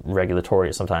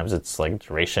regulatory, sometimes it's like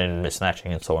duration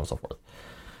mismatching, and so on and so forth.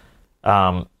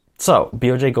 So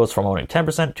BOJ goes from owning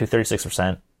 10% to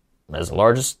 36% as the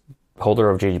largest holder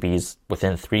of JGBs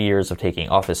within 3 years of taking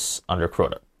office under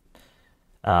Kuroda.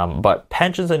 But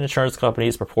pensions and insurance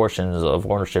companies' proportions of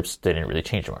ownerships didn't really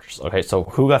change much. Okay, so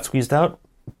who got squeezed out?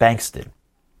 Banks did.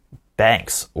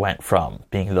 Banks went from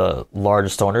being the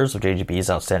largest owners of JGBs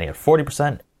outstanding at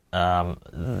 40%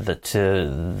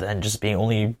 to then just being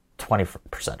only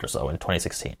 20% or so in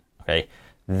 2016. Okay,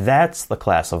 that's the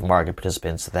class of market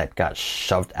participants that got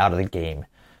shoved out of the game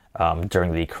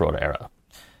during the Kuroda era.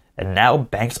 And now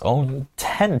banks own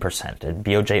 10% and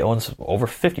BOJ owns over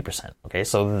 50%. Okay,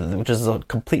 so which is a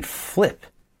complete flip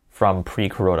from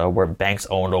pre-Kuroda, where banks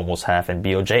owned almost half and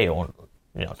BOJ owned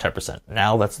 10%.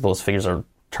 Now those figures are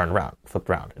flipped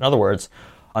around. In other words,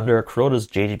 under Kuroda's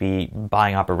JGB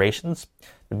buying operations,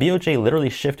 the BOJ literally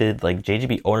shifted like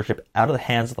JGB ownership out of the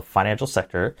hands of the financial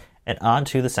sector and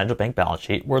onto the central bank balance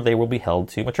sheet, where they will be held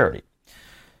to maturity.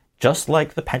 Just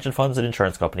like the pension funds and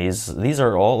insurance companies, these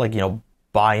are all like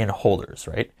buy-in holders,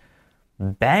 right?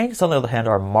 Banks, on the other hand,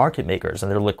 are market makers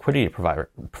and they're liquidity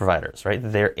providers, right?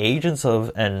 They're agents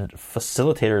of and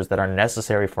facilitators that are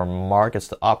necessary for markets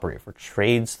to operate, for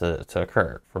trades to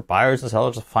occur, for buyers and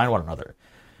sellers to find one another.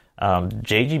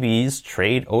 JGBs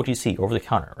trade OTC, over the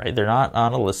counter, right? They're not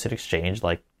on a listed exchange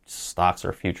like stocks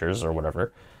or futures or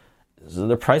whatever. So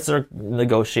the prices are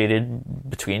negotiated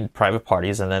between private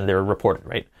parties and then they're reported,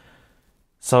 right?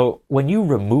 So when you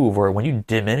remove or when you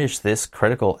diminish this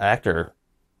critical actor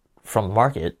from the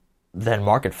market, then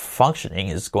market functioning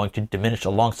is going to diminish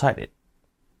alongside it.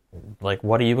 Like,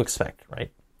 what do you expect,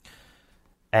 right?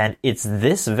 And it's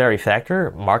this very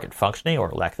factor, market functioning or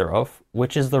lack thereof,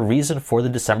 which is the reason for the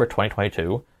December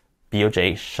 2022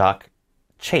 BOJ shock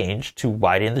change to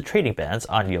widen the trading bands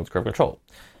on yield curve control.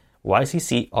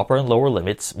 YCC upper and lower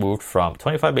limits moved from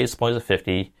 25 basis points to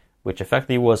 50, which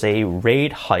effectively was a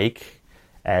rate hike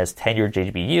as 10-year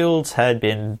JGB yields had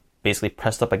been basically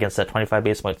pressed up against that 25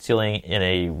 basis point ceiling in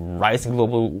a rising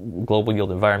global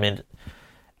yield environment,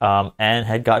 and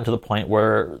had gotten to the point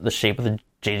where the shape of the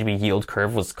JGB yield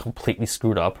curve was completely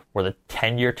screwed up, where the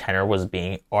 10-year tenor was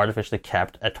being artificially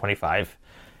capped at 25.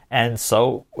 And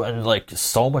so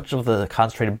much of the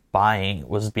concentrated buying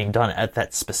was being done at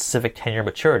that specific 10-year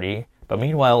maturity. But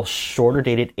meanwhile, shorter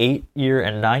dated 8-year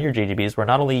and 9-year JGBs were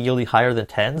not only yielding higher than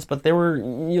 10s, but they were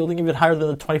yielding even higher than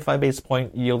the 25 basis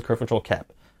point yield curve control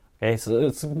cap. Okay, so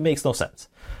it makes no sense.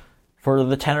 For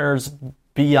the tenors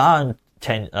beyond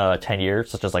 10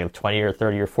 years, such as like a 20-year,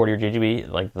 30-year, 40-year JGB,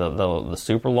 like the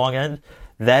super long end,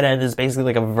 that end is basically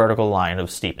like a vertical line of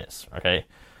steepness. Okay,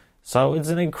 so it's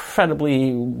an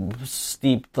incredibly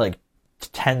steep like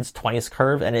 10s, 20s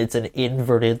curve, and it's an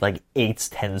inverted like 8s,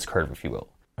 10s curve, if you will.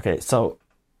 Okay, so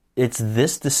it's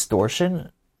this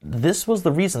distortion. This was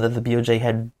the reason that the BOJ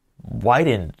had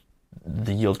widened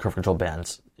the yield curve control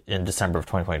bands in December of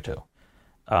 2022.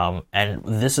 And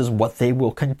this is what they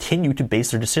will continue to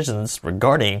base their decisions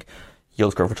regarding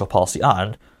yield curve control policy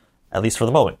on, at least for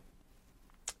the moment.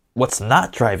 What's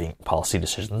not driving policy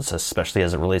decisions, especially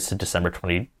as it relates to December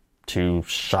 22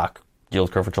 shock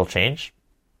yield curve control change?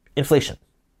 Inflation.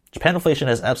 Japan inflation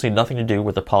has absolutely nothing to do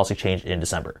with the policy change in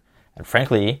December. And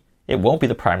frankly, it won't be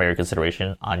the primary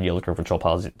consideration on yield curve control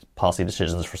policy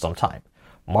decisions for some time.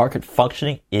 Market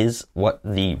functioning is what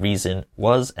the reason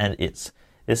was and is.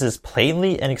 This is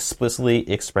plainly and explicitly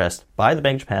expressed by the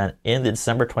Bank of Japan in the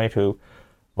December 22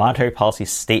 monetary policy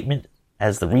statement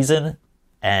as the reason,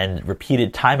 and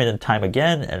repeated time and time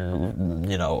again, and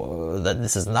that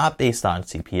this is not based on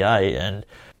CPI, and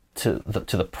to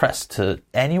the press, to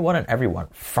anyone and everyone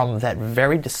from that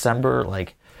very December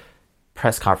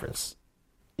press conference,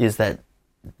 is that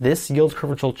this yield curve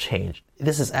control change,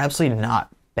 this is absolutely not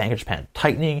Bank of Japan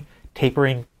tightening,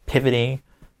 tapering, pivoting,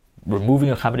 removing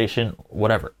accommodation,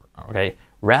 whatever. Okay,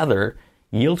 rather,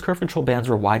 yield curve control bands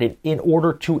were widened in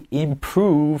order to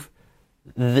improve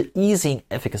the easing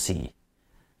efficacy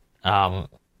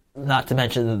Not to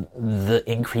mention the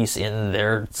increase in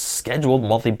their scheduled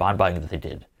monthly bond buying that they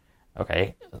did.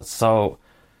 Okay, so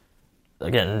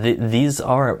again, these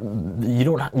are you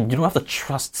don't have to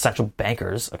trust central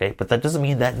bankers. Okay, but that doesn't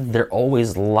mean that they're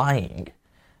always lying.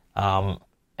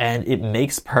 And it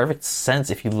makes perfect sense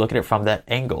if you look at it from that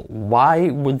angle. Why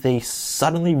would they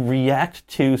suddenly react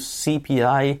to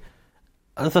CPI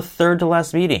at the third to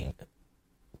last meeting?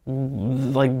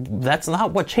 Like, that's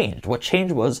not what changed. What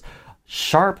changed was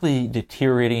sharply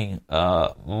deteriorating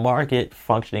market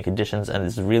functioning conditions and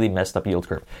this really messed up yield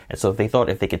curve. And so they thought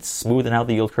if they could smoothen out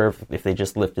the yield curve, if they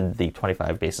just lifted the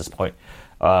 25 basis point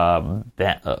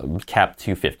cap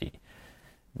to 50,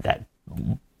 that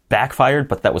backfired,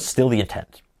 but that was still the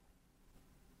intent.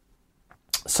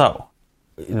 So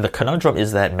the conundrum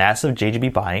is that massive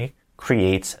JGB buying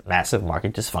creates massive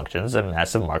market dysfunctions, and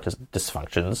massive market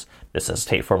dysfunctions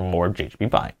necessitate for more JGB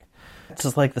buying. This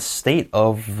is like the state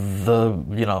of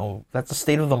that's the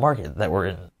state of the market that we're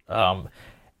in.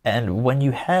 And when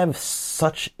you have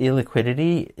such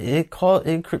illiquidity, it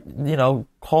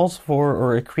calls for,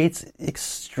 or it creates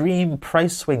extreme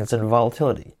price swings and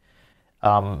volatility,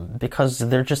 because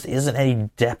there just isn't any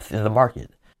depth in the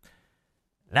market.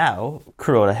 Now,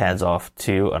 Kuroda hands off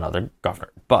to another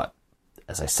governor, but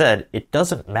as I said, it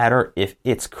doesn't matter if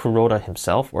it's Kuroda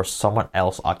himself or someone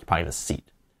else occupying the seat.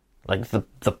 Like, the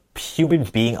human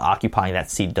being occupying that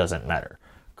seat doesn't matter.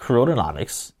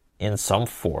 Kurodanomics, in some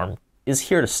form, is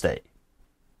here to stay.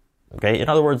 Okay? In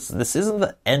other words, this isn't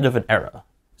the end of an era.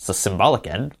 It's a symbolic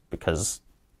end, because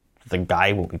the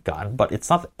guy will be gone, but it's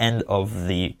not the end of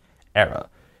the era,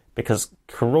 because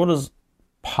Kuroda's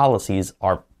policies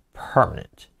are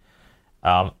permanent.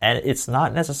 And it's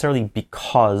not necessarily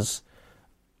because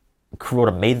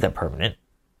Kuroda made them permanent,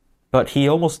 but he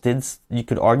almost did. You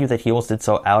could argue that he almost did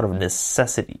so out of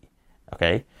necessity.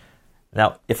 Okay?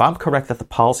 Now, if I'm correct that the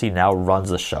policy now runs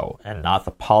the show and not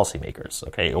the policymakers,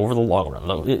 okay, over the long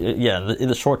run, in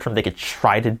the short term they could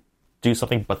try to do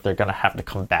something, but they're going to have to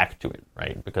come back to it,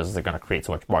 right? Because they're going to create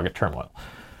so much market turmoil.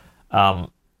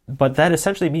 But that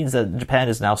essentially means that Japan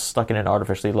is now stuck in an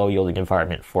artificially low-yielding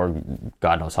environment for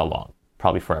God knows how long,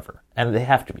 probably forever. And they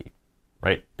have to be,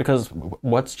 right? Because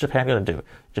what's Japan going to do?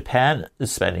 Japan is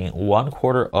spending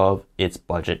 1/4 of its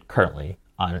budget currently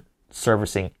on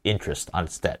servicing interest on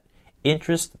its debt.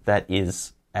 Interest that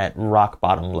is at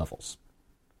rock-bottom levels.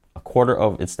 1/4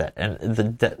 of its debt. And the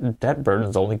debt burden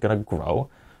is only going to grow.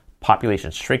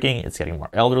 Population's shrinking, it's getting more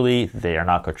elderly, they are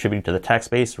not contributing to the tax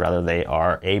base, rather they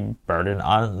are a burden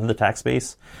on the tax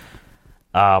base.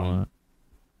 And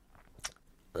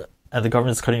the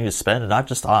government is continuing to spend not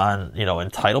just on,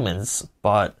 entitlements,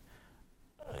 but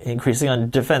increasing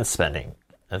on defense spending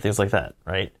and things like that,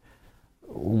 right?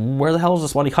 Where the hell is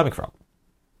this money coming from?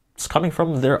 It's coming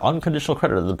from their unconditional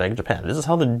credit of the Bank of Japan. This is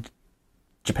how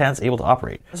Japan's able to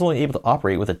operate. It's only able to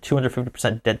operate with a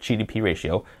 250% debt GDP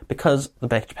ratio because the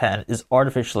Bank of Japan is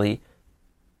artificially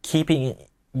keeping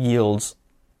yields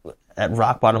at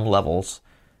rock bottom levels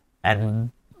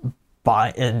and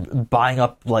buying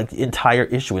up like entire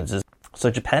issuances.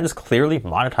 So Japan is clearly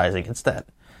monetizing its debt.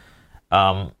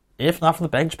 If not for the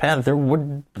Bank of Japan,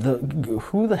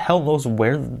 who the hell knows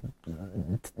where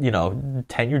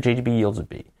 10-year JGB yields would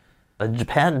be.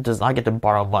 Japan does not get to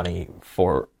borrow money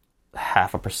for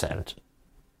 0.5%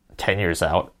 10 years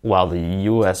out, while the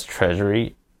U.S.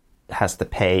 Treasury has to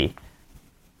pay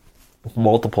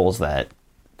multiples that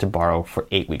to borrow for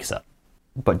 8 weeks out.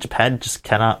 But Japan just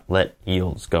cannot let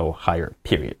yields go higher,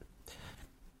 period.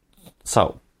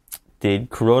 So, did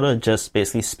Kuroda just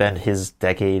basically spend his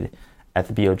decade at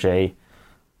the BOJ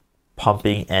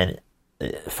pumping an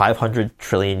 500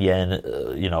 trillion yen,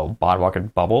 bond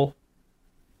market bubble?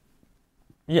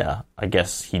 Yeah, I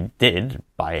guess he did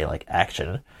by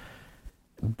action.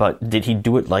 But did he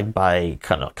do it by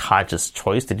kind of conscious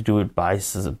choice? Did he do it by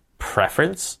his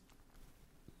preference?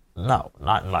 No,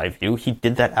 not in my view. He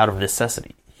did that out of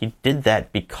necessity. He did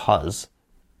that because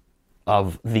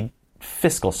of the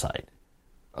fiscal side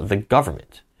of the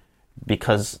government.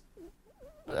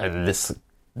 And this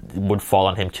would fall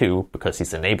on him too, because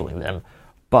he's enabling them.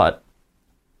 But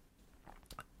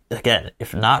again,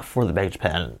 if not for the Bank of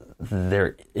Japan,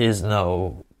 there is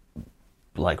no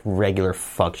regular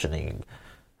functioning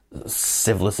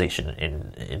civilization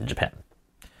in Japan.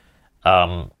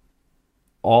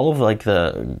 All of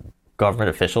the government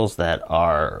officials that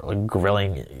are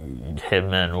grilling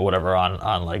him and whatever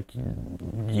on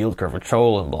yield curve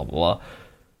control and blah blah blah,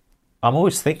 I'm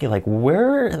always thinking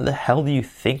where in the hell do you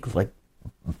think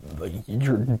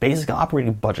your basic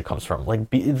operating budget comes from?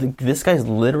 This guy's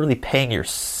literally paying your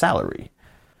salary.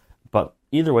 But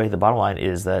either way, the bottom line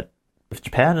is that if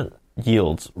Japan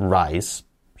yields rise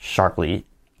sharply,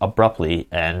 abruptly,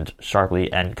 and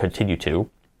continue to,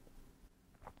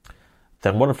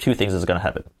 then one of two things is going to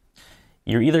happen.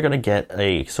 You're either going to get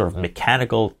a sort of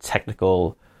mechanical,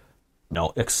 technical,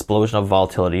 explosion of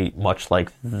volatility, much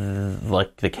like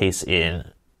the case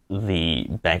in the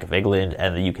Bank of England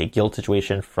and the UK gilt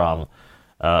situation from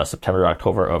September to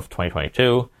October of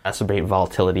 2022, exacerbate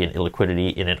volatility and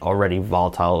illiquidity in an already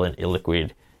volatile and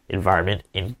illiquid environment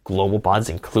in global bonds,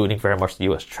 including very much the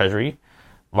U.S. Treasury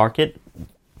market.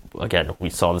 Again, we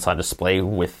saw this on display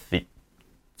with the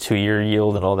 2-year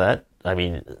yield and all that. I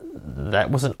mean, that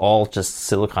wasn't all just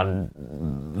Silicon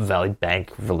Valley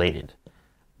Bank related.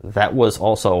 That was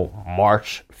also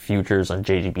March futures on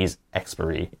JGB's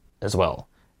expiry as well.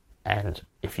 And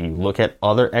if you look at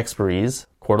other expiries,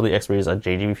 quarterly expiries on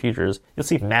JGB futures, you'll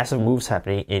see massive moves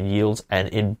happening in yields and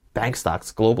in bank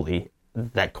stocks globally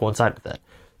that coincide with that.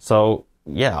 So,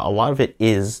 yeah, a lot of it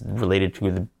is related to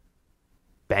the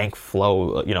bank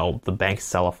flow, the bank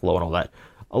sell-off flow and all that.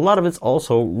 A lot of it's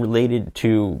also related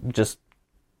to just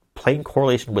plain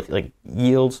correlation with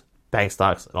yields, bank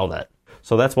stocks, and all that.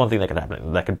 So that's one thing that could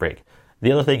happen, that could break.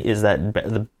 The other thing is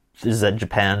that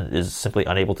Japan is simply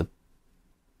unable to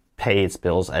pay its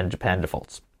bills and Japan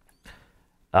defaults.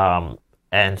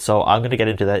 And so I'm going to get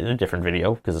into that in a different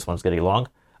video because this one's getting long,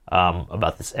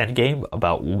 about this endgame,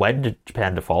 about when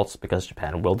Japan defaults, because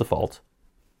Japan will default.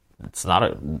 It's not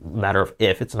a matter of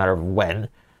if, it's a matter of when,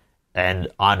 and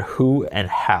on who and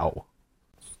how.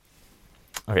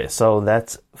 Okay, so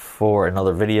that's for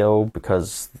another video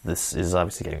because this is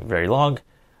obviously getting very long.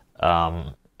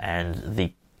 And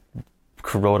the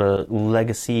Kuroda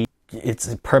legacy,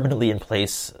 it's permanently in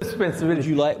place. Would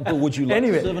you like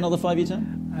anyway, to serve another 5-year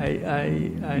term?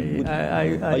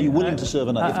 Are you willing to serve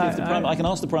another? I can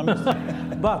ask the Prime Minister.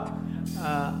 But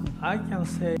I can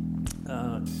say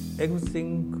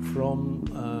everything from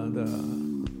the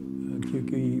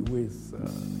QQE with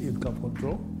yield curve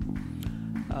control.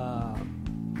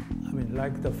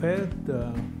 Like the Fed,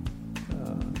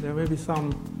 there may be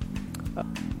some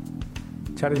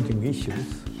challenging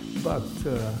issues, but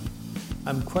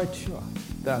I'm quite sure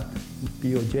that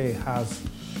BOJ has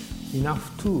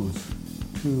enough tools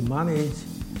to manage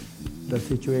the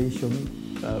situation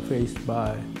faced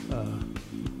by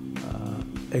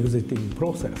exiting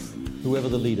process. Whoever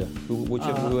the leader,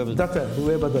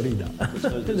 whoever the leader.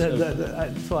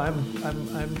 So I'm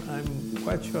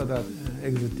quite sure that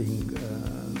exiting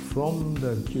from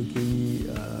the QQE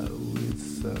with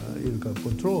yield curve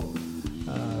control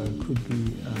could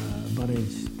be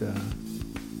managed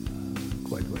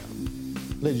quite well.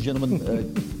 Ladies and gentlemen,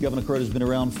 Governor Kuroda has been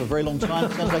around for a very long time.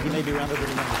 It sounds like he may be around over the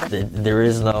long time. There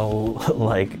is no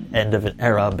end of an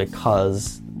era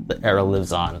because the era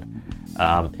lives on.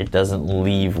 It doesn't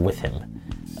leave with him.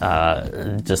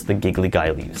 Just the giggly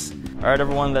guy leaves. All right,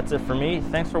 everyone, that's it for me.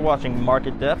 Thanks for watching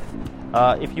Market Depth.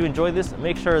 If you enjoyed this,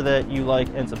 make sure that you like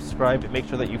and subscribe. Make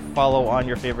sure that you follow on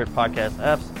your favorite podcast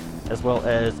apps, as well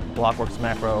as Blockworks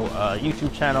Macro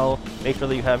YouTube channel. Make sure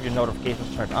that you have your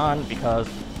notifications turned on because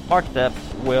Market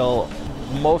Depth will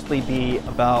mostly be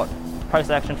about price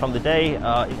action from the day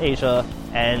in Asia,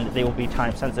 and they will be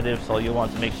time sensitive, so you'll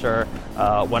want to make sure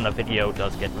when a video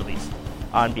does get released.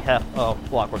 On behalf of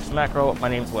Blockworks Macro, my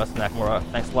name is Wes Nakamura.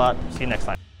 Thanks a lot. See you next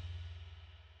time.